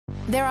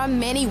There are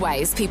many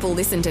ways people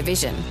listen to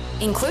Vision,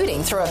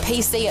 including through a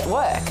PC at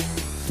work.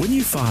 When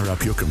you fire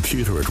up your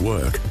computer at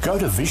work, go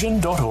to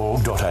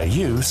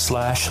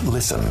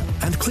vision.org.au/listen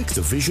and click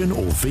the Vision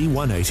or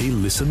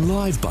V180 Listen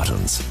Live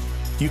buttons.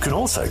 You can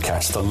also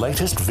catch the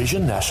latest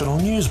Vision National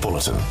News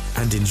Bulletin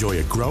and enjoy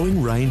a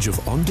growing range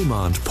of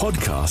on-demand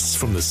podcasts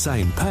from the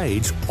same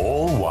page,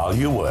 all while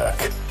you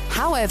work.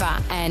 However,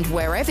 and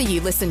wherever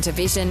you listen to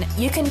Vision,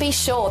 you can be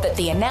sure that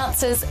the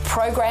announcers,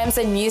 programs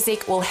and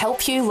music will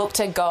help you look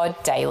to God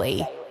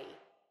daily.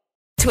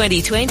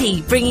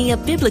 2020, bringing a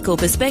biblical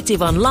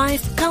perspective on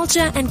life,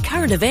 culture and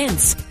current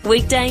events.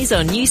 Weekdays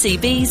on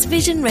UCB's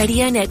Vision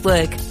Radio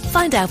Network.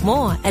 Find out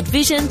more at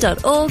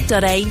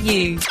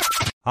vision.org.au.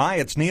 Hi,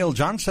 it's Neil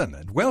Johnson,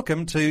 and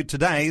welcome to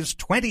today's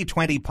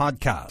 2020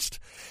 podcast.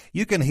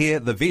 You can hear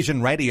the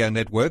Vision Radio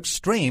Network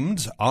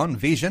streamed on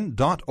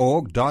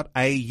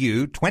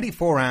vision.org.au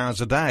 24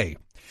 hours a day.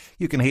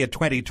 You can hear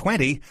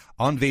 2020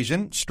 on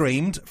Vision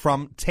streamed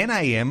from 10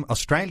 a.m.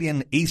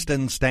 Australian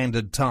Eastern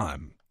Standard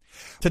Time.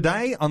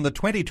 Today on the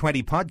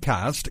 2020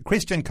 podcast,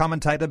 Christian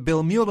commentator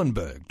Bill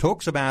Muehlenberg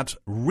talks about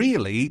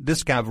really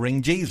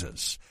discovering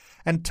Jesus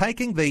and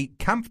taking the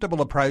comfortable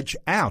approach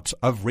out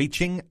of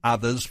reaching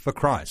others for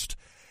Christ.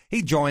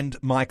 He joined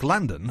Mike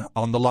London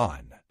on the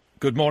line.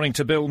 Good morning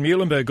to Bill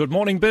Muehlenberg. Good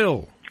morning,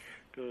 Bill.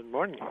 Good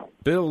morning.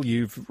 Bill,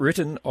 you've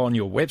written on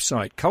your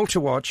website, Culture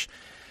Watch,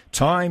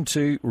 time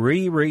to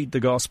reread the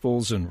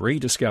Gospels and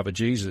rediscover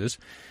Jesus.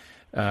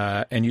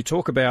 And you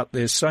talk about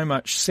there's so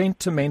much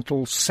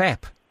sentimental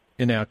sap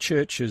in our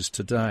churches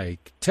today.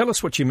 Tell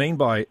us what you mean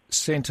by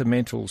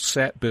sentimental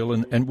sap, Bill,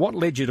 and what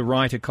led you to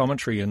write a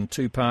commentary in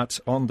 2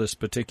 parts on this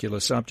particular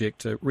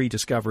subject,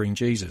 rediscovering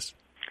Jesus.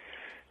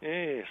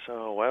 Yeah,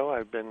 so, well,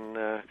 I've been,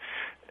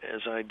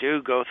 as I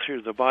do, go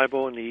through the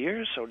Bible in the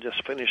years, so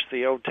just finished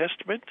the Old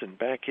Testament and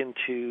back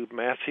into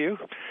Matthew,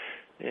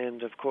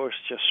 and, of course,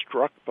 just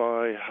struck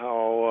by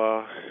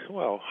how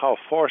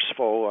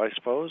forceful, I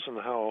suppose, and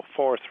how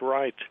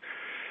forthright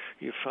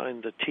you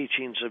find the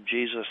teachings of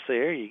Jesus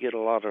there. You get a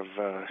lot of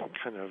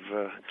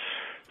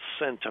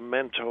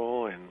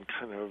sentimental and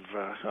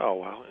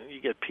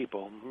you get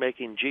people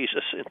making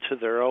Jesus into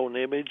their own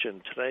image,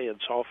 and today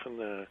it's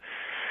often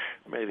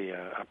maybe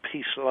a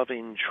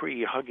peace-loving,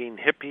 tree-hugging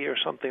hippie or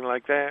something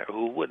like that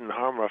who wouldn't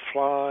harm a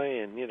fly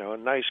and, a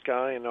nice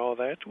guy and all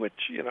that,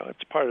 which,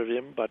 it's part of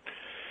him, but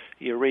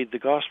you read the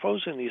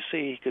Gospels and you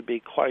see he could be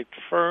quite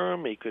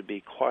firm, he could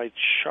be quite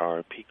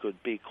sharp, he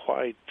could be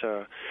quite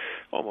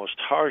almost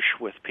harsh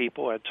with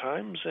people at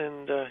times,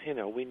 and,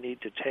 we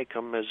need to take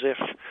him as if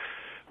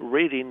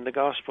reading the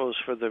Gospels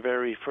for the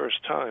very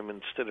first time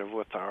instead of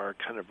with our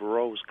kind of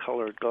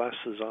rose-colored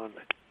glasses on.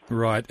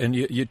 Right, and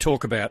you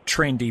talk about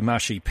trendy,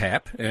 mushy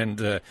pap and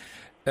the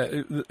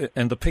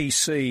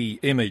PC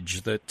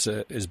image that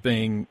is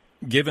being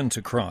given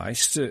to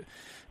Christ.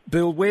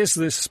 Bill, where's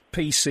this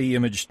PC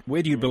image?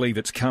 Where do you believe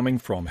it's coming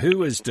from?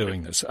 Who is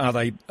doing this? Are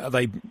they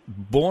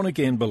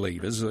born-again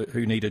believers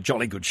who need a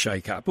jolly good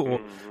shake-up, or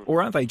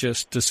are they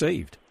just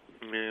deceived?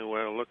 Yeah,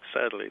 well, look,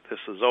 sadly, this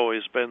has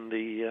always been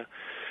the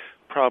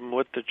problem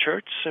with the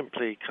church,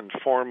 simply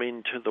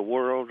conforming to the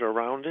world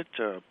around it.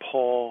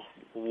 Paul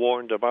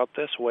warned about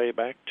this way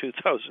back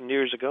 2,000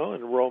 years ago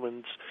in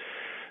Romans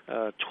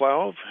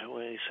 12,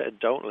 when he said,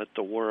 don't let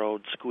the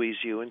world squeeze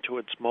you into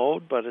its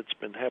mold, but it's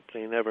been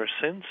happening ever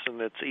since,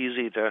 and it's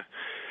easy to,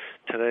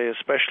 today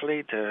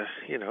especially, to,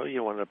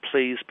 you want to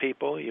please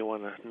people, you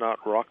want to not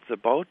rock the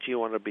boat, you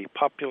want to be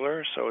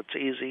popular, so it's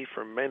easy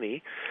for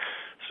many,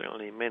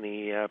 certainly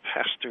many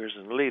pastors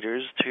and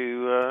leaders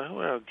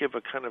to, give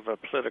a kind of a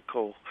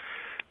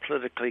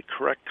politically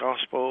correct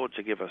gospel,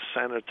 to give a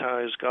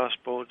sanitized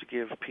gospel, to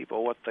give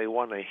people what they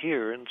want to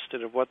hear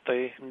instead of what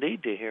they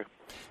need to hear.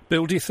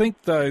 Bill, do you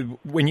think, though,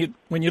 when you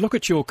look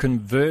at your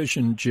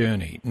conversion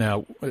journey,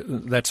 now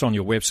that's on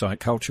your website,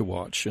 Culture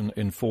Watch,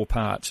 in 4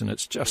 parts, and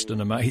it's just an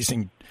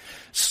amazing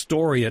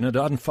story, and it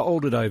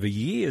unfolded over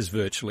years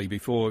virtually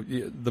before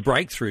the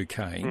breakthrough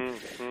came.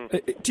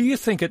 Do you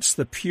think it's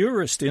the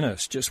purist in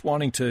us just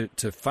wanting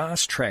to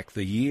fast-track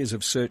the years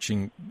of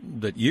searching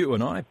that you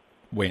and I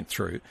went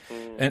through,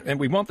 and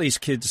we want these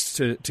kids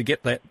to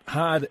get that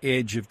hard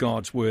edge of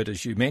God's word,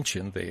 as you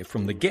mentioned there,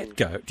 from the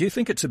get-go? Do you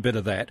think it's a bit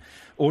of that,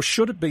 or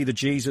should it be the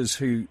Jesus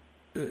who,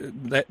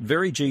 that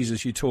very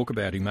Jesus you talk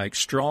about, who makes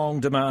strong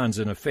demands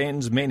and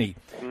offends many,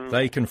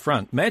 they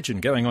confront?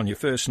 Imagine going on your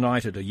first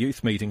night at a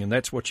youth meeting and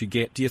that's what you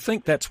get. Do you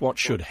think that's what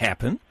should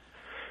happen?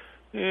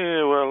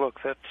 Yeah, well,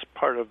 look, that's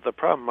part of the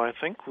problem, I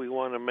think. We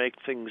want to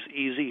make things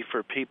easy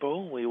for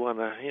people. We want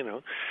to,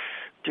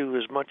 do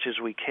as much as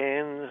we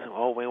can.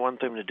 All we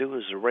want them to do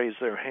is raise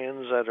their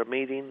hands at a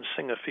meeting,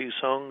 sing a few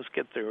songs,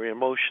 get their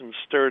emotions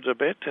stirred a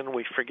bit, and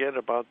we forget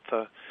about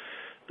the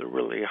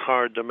really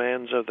hard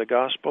demands of the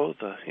gospel.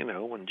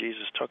 When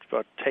Jesus talked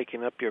about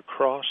taking up your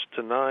cross,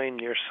 denying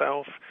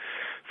yourself,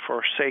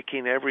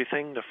 forsaking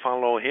everything to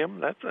follow him,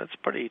 that's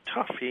pretty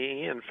tough.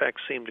 He, in fact,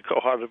 seemed to go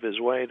out of his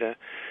way to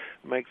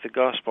make the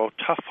gospel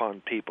tough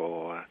on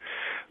people.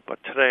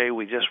 But today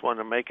we just want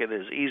to make it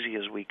as easy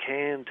as we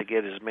can to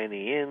get as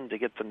many in, to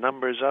get the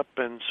numbers up,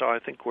 and so I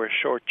think we're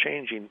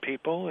shortchanging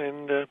people.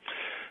 And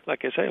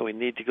like I say, we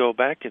need to go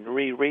back and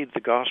reread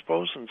the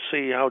Gospels and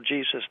see how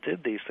Jesus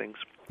did these things.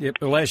 Yep.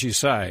 Well, as you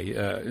say,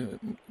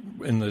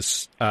 in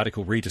this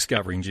article,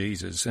 Rediscovering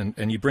Jesus,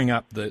 and you bring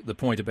up the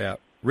point about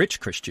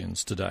rich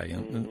Christians today,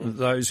 and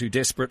those who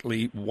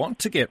desperately want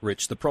to get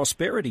rich, the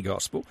prosperity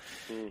gospel.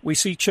 We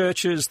see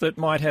churches that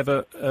might have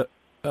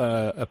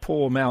a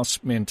poor mouse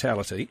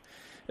mentality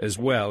as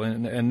well,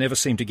 and never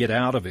seem to get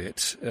out of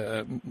it,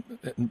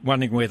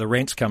 wondering where the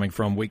rent's coming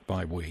from week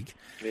by week.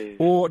 Yes.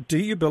 Or do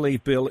you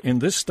believe, Bill, in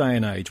this day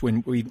and age,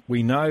 when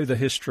we know the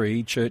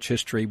history, church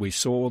history, we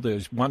saw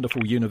there's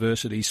wonderful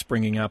universities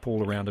springing up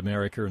all around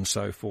America and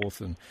so forth,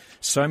 and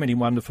so many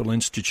wonderful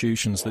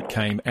institutions that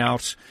came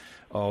out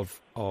of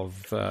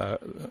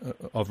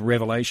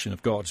revelation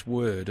of God's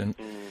Word. And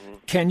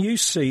can you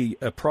see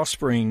a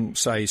prospering,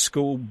 say,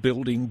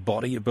 school-building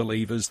body of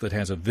believers that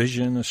has a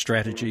vision, a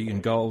strategy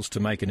and goals to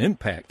make an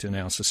impact in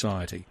our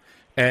society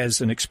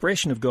as an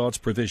expression of God's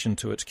provision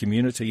to its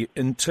community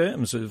in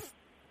terms of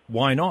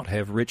why not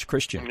have rich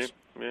Christians?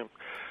 Yeah.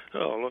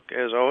 Oh, look,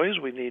 as always,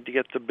 we need to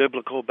get the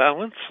biblical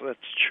balance. That's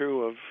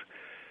true of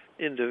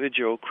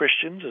individual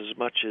Christians as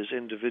much as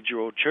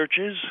individual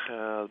churches.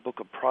 The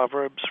book of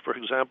Proverbs, for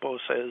example,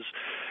 says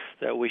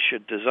that we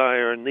should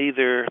desire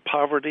neither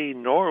poverty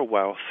nor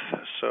wealth.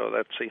 So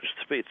that seems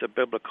to be the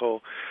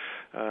biblical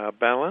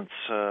balance.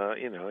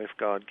 If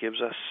God gives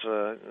us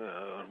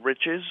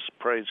riches,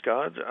 praise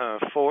God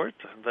for it,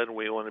 then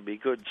we want to be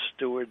good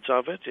stewards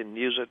of it and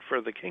use it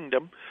for the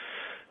kingdom.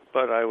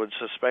 But I would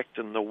suspect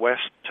in the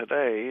West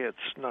today,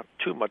 it's not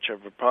too much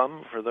of a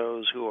problem for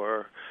those who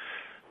are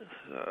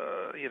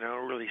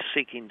really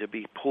seeking to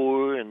be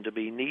poor and to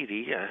be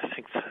needy. I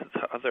think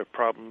the other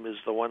problem is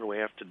the one we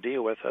have to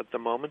deal with at the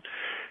moment.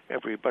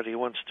 Everybody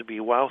wants to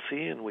be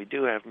wealthy, and we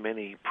do have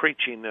many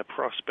preaching the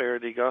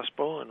prosperity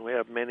gospel, and we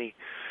have many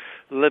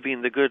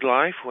living the good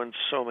life when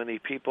so many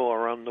people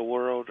around the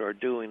world are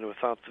doing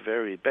without the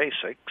very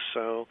basics.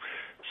 So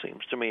it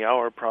seems to me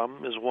our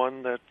problem is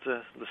one that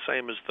the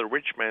same as the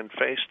rich man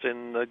faced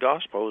in the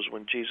Gospels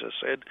when Jesus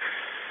said,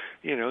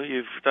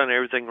 you've done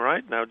everything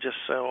right. Now just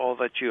sell all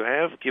that you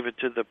have, give it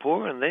to the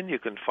poor, and then you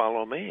can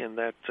follow me. And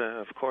that,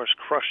 of course,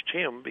 crushed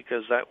him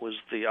because that was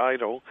the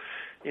idol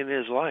in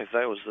his life.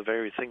 That was the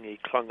very thing he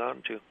clung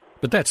on to.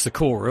 But that's the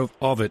core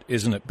of it,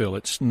 isn't it, Bill?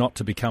 It's not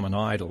to become an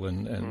idol,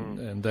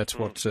 and that's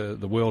what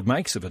the world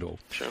makes of it all.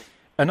 Sure.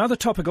 Another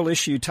topical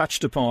issue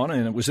touched upon,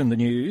 and it was in the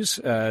news,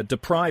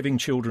 depriving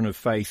children of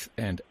faith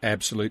and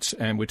absolutes.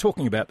 And we're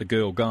talking about the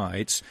Girl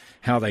Guides,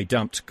 how they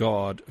dumped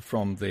God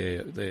from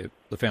the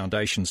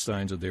foundation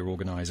stones of their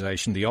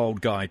organisation. The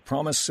old guide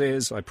promise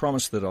says, I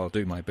promise that I'll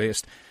do my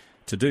best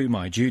to do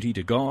my duty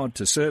to God,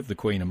 to serve the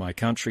Queen of my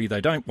country.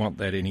 They don't want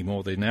that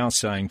anymore. They're now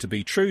saying to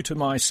be true to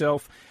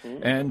myself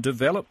and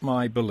develop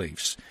my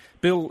beliefs.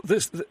 Bill,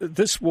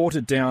 this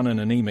watered down and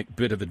anemic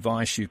bit of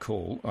advice you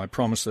call, I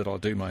promise that I'll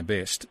do my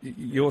best.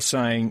 You're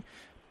saying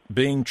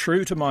being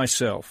true to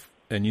myself,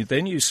 and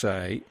then you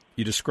say,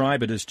 you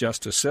describe it as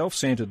just a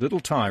self-centered little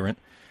tyrant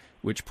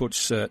which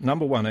puts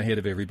number one ahead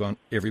of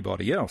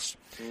everybody else.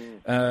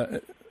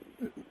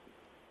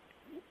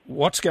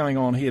 What's going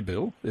on here,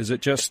 Bill? Is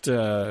it just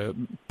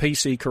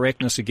PC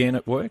correctness again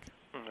at work?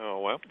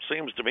 Oh, well, it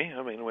seems to me.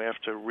 I mean, we have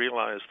to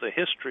realize the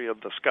history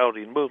of the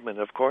Scouting movement,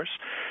 of course.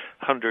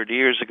 100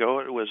 years ago,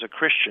 it was a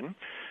Christian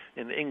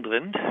in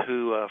England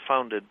who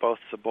founded both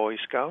the Boy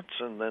Scouts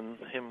and then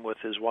him with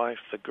his wife,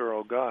 the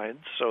Girl Guides.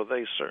 So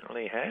they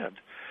certainly had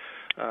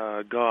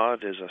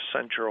God is a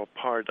central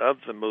part of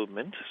the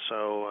movement.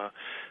 So,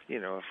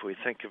 if we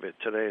think of it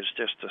today as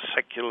just a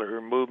secular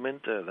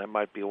movement, that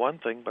might be one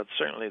thing, but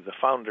certainly the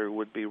founder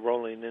would be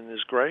rolling in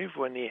his grave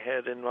when he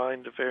had in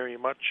mind a very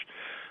much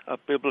a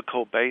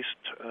biblical-based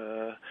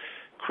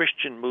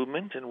Christian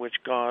movement in which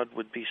God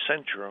would be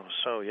central.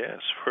 So, yes,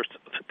 for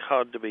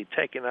God to be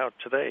taken out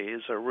today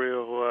is a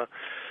real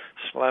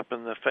slap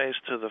in the face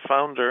to the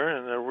founder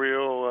and a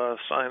real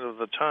sign of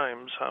the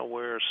times, how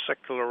we're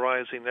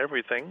secularizing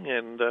everything.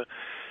 And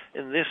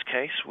in this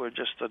case, we're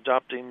just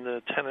adopting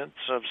the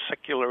tenets of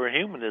secular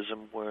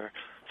humanism, where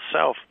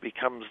self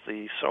becomes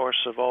the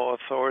source of all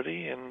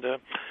authority, and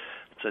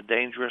it's a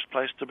dangerous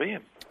place to be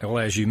in. Well,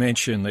 as you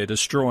mentioned, they're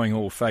destroying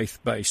all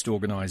faith-based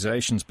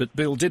organisations. But,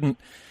 Bill, didn't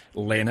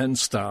Lenin,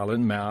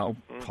 Stalin, Mao,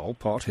 Pol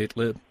Pot,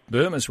 Hitler,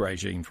 Burma's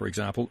regime, for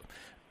example,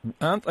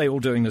 aren't they all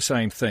doing the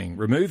same thing,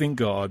 removing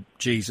God,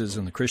 Jesus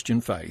and the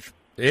Christian faith?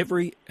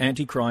 Every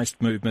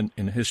Antichrist movement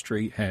in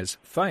history has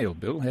failed,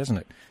 Bill, hasn't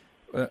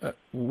it?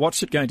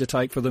 What's it going to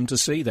take for them to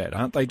see that?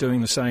 Aren't they doing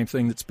the same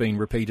thing that's been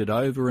repeated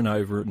over and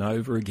over and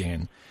over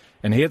again?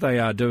 And here they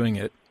are doing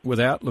it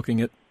without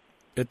looking at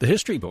the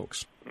history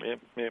books.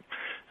 Yep.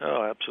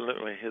 Oh,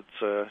 absolutely.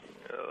 It's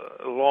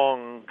a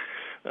long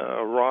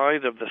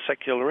ride of the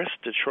secularists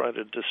to try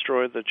to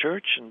destroy the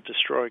church and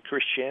destroy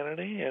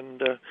Christianity.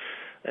 And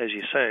as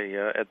you say,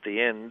 at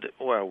the end,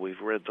 well, we've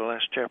read the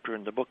last chapter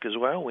in the book as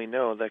well. We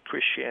know that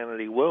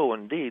Christianity will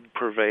indeed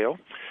prevail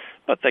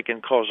but they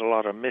can cause a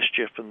lot of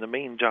mischief in the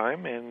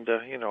meantime. And,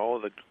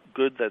 the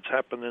good that's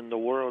happened in the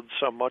world,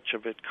 so much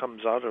of it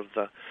comes out of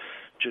the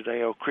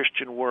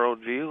Judeo-Christian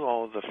worldview.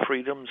 All the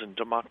freedoms and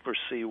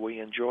democracy we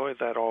enjoy,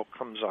 that all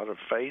comes out of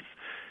faith.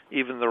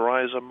 Even the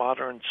rise of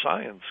modern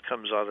science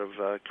comes out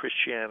of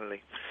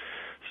Christianity.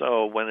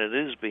 So when it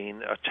is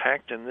being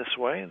attacked in this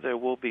way, there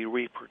will be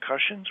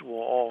repercussions.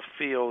 We'll all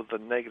feel the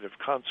negative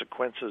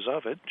consequences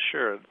of it.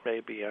 Sure, it may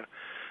be a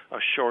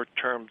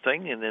short-term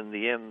thing, and in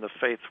the end the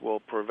faith will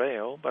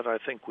prevail, but I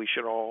think we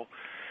should all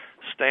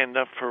stand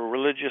up for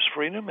religious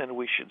freedom, and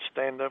we should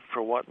stand up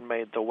for what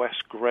made the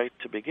West great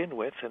to begin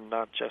with, and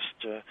not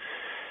just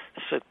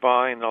sit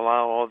by and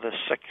allow all this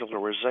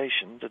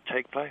secularization to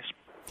take place.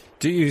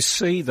 Do you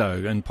see, though,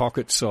 in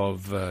pockets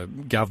of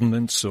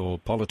governments or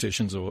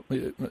politicians or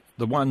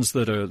the ones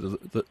that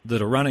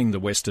are running the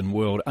Western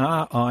world,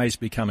 are eyes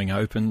becoming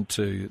open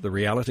to the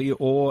reality,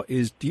 or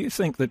do you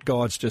think that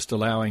God's just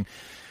allowing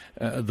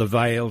the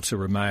veil to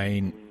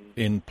remain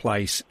in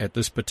place at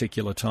this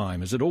particular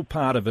time? Is it all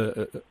part of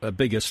a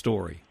bigger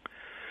story?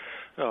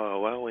 Oh,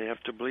 well, we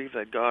have to believe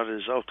that God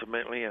is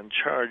ultimately in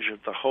charge of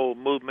the whole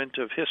movement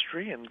of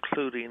history,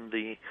 including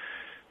the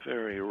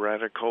very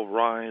radical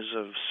rise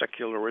of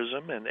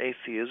secularism and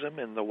atheism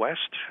in the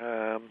West.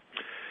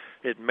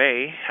 It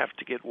may have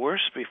to get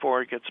worse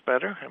before it gets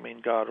better. I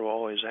mean, God will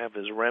always have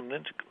his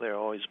remnant. There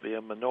will always be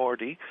a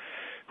minority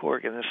who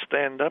are going to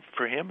stand up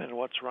for him and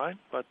what's right.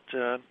 But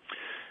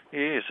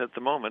yes, at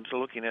the moment,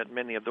 looking at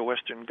many of the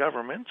Western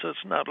governments,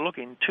 it's not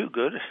looking too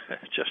good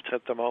just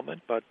at the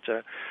moment. But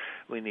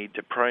we need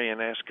to pray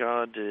and ask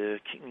God to,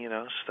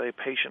 stay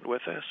patient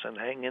with us and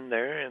hang in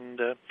there. And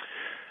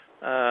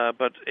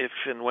but if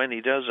and when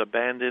he does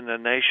abandon a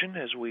nation,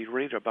 as we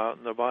read about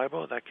in the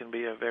Bible, that can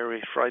be a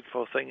very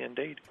frightful thing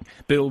indeed.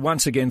 Bill,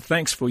 once again,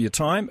 thanks for your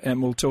time,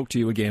 and we'll talk to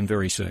you again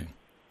very soon.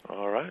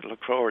 All right,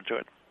 look forward to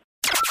it.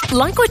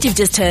 Like what you've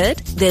just heard?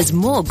 There's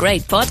more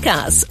great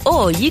podcasts,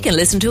 or you can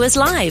listen to us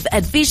live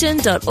at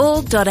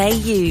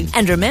vision.org.au.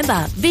 And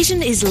remember,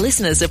 Vision is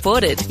listener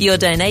supported. Your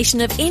donation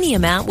of any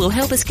amount will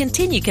help us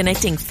continue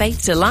connecting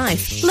faith to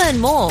life. Learn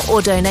more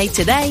or donate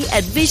today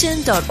at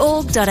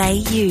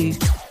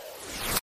vision.org.au.